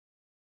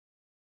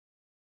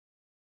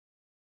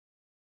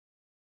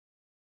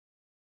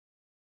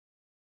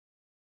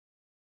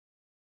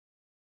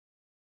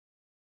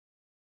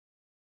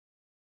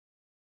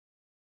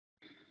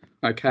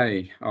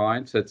Okay, all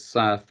right, so it's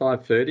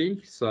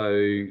 5:30,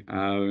 so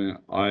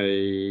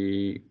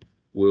I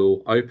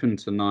will open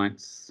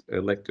tonight's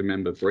elected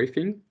member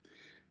briefing.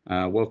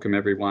 Welcome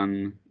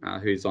everyone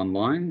who's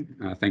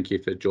online. Thank you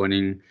for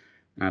joining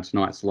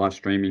tonight's live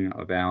streaming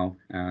of our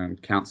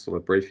councillor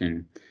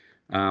briefing.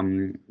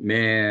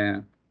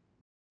 Mayor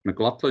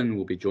McLaughlin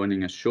will be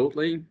joining us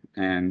shortly,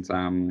 and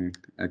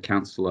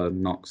Councillor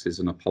Knox is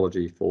an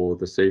apology for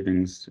this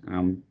evening's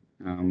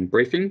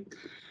briefing.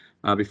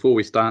 Before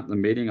we start the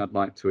meeting, I'd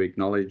like to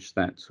acknowledge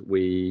that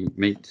we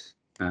meet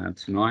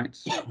tonight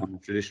on the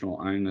traditional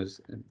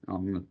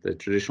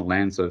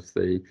lands of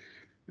the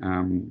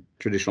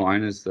traditional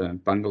owners, the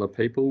Whyalla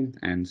people,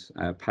 and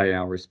pay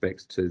our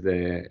respects to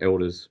their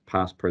elders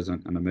past,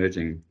 present and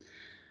emerging.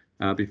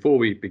 Before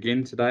we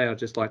begin today, I'd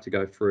just like to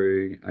go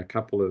through a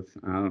couple of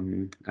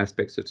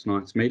aspects of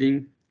tonight's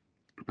meeting.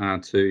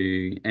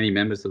 To any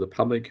members of the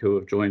public who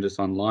have joined us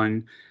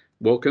online,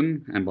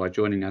 welcome, and by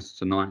joining us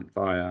tonight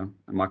via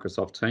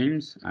Microsoft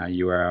Teams,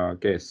 you are our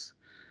guests.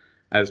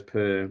 As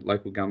per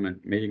local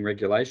government meeting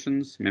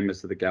regulations,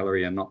 members of the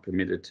gallery are not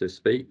permitted to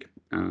speak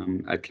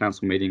at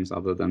council meetings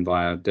other than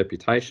via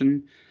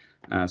deputation,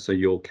 so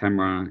your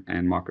camera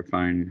and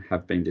microphone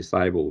have been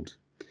disabled.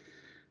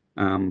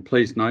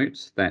 Please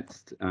note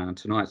that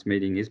tonight's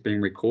meeting is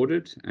being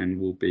recorded and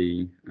will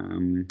be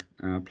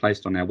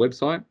placed on our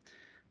website.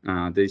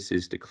 This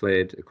is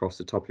declared across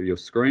the top of your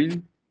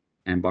screen,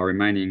 and by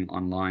remaining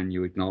online,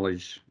 you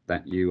acknowledge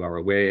that you are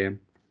aware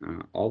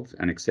of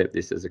and accept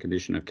this as a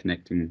condition of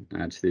connecting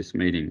to this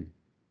meeting.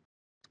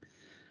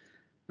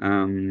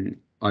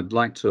 I'd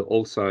like to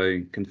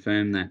also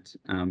confirm that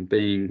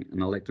being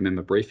an elected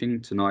member briefing,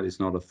 tonight is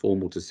not a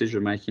formal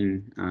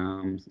decision-making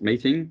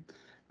meeting.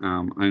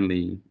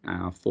 Only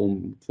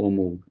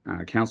formal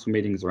council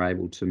meetings are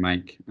able to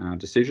make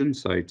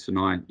decisions. So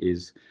tonight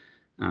is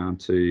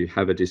to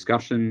have a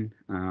discussion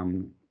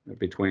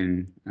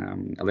between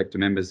elected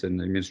members and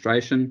the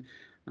administration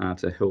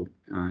to help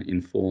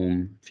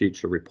inform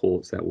future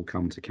reports that will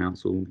come to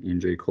council in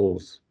due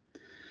course.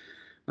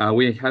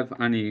 We have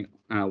only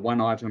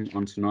one item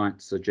on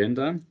tonight's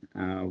agenda,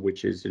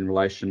 which is in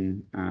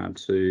relation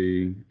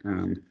to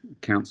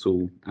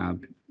council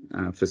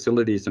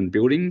facilities and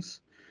buildings.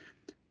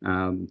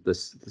 The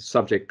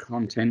subject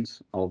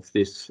content of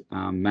this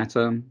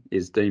matter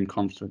is deemed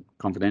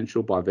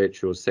confidential by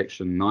virtue of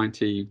section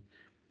 90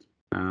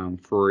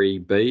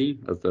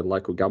 3B of the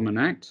Local Government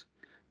Act,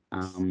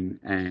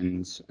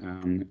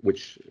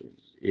 which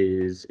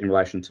is in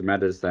relation to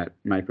matters that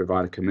may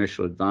provide a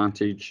commercial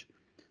advantage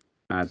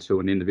to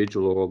an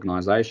individual or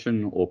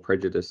organisation or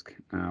prejudice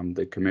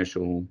the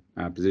commercial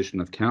position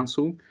of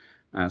council.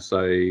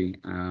 So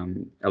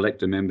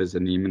elected members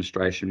and the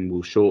administration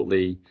will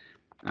shortly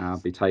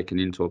be taken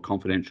into a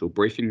confidential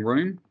briefing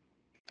room.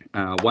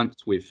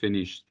 Once we've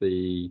finished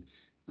the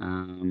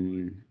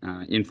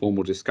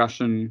informal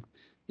discussion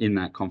in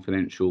that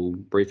confidential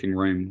briefing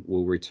room,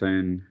 we'll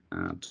return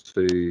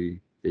to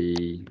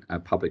the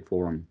public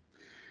forum.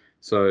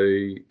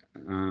 So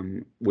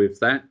with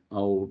that,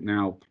 I'll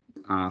now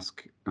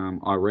ask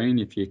Irene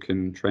if you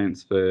can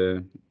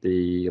transfer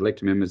the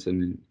elected members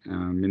and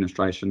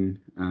administration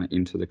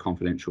into the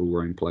confidential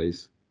room,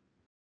 please.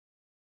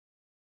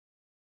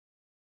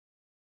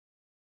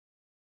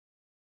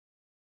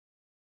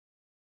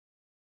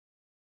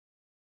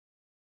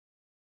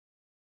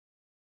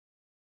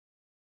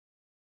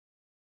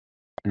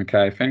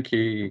 Okay, thank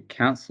you,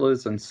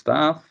 councillors and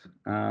staff,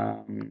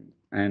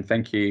 and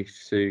thank you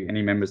to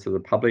any members of the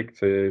public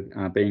for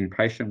being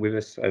patient with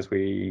us as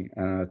we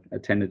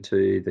attended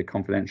to the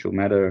confidential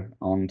matter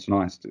on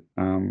tonight's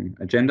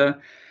agenda.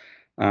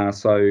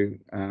 So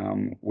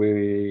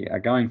we are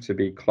going to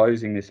be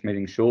closing this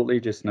meeting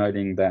shortly, just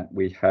noting that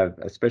we have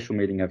a special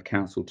meeting of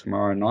council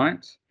tomorrow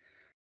night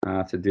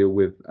to deal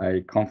with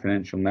a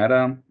confidential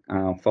matter,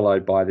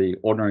 followed by the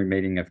ordinary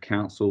meeting of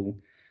council,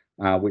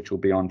 which will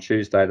be on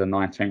Tuesday the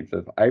 19th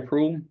of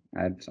April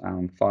at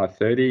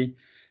 5:30,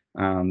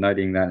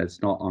 noting that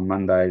it's not on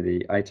Monday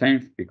the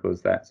 18th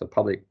because that's a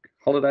public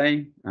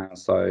holiday.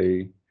 So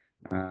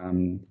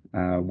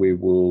we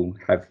will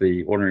have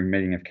the ordinary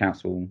meeting of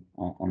council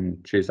on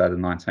Tuesday the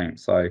 19th.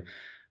 So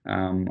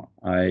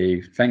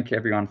I thank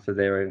everyone for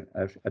their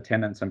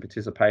attendance and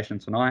participation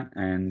tonight,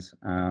 and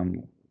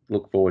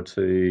look forward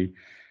to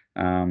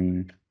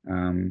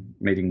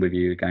meeting with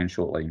you again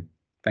shortly.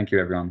 Thank you,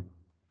 everyone.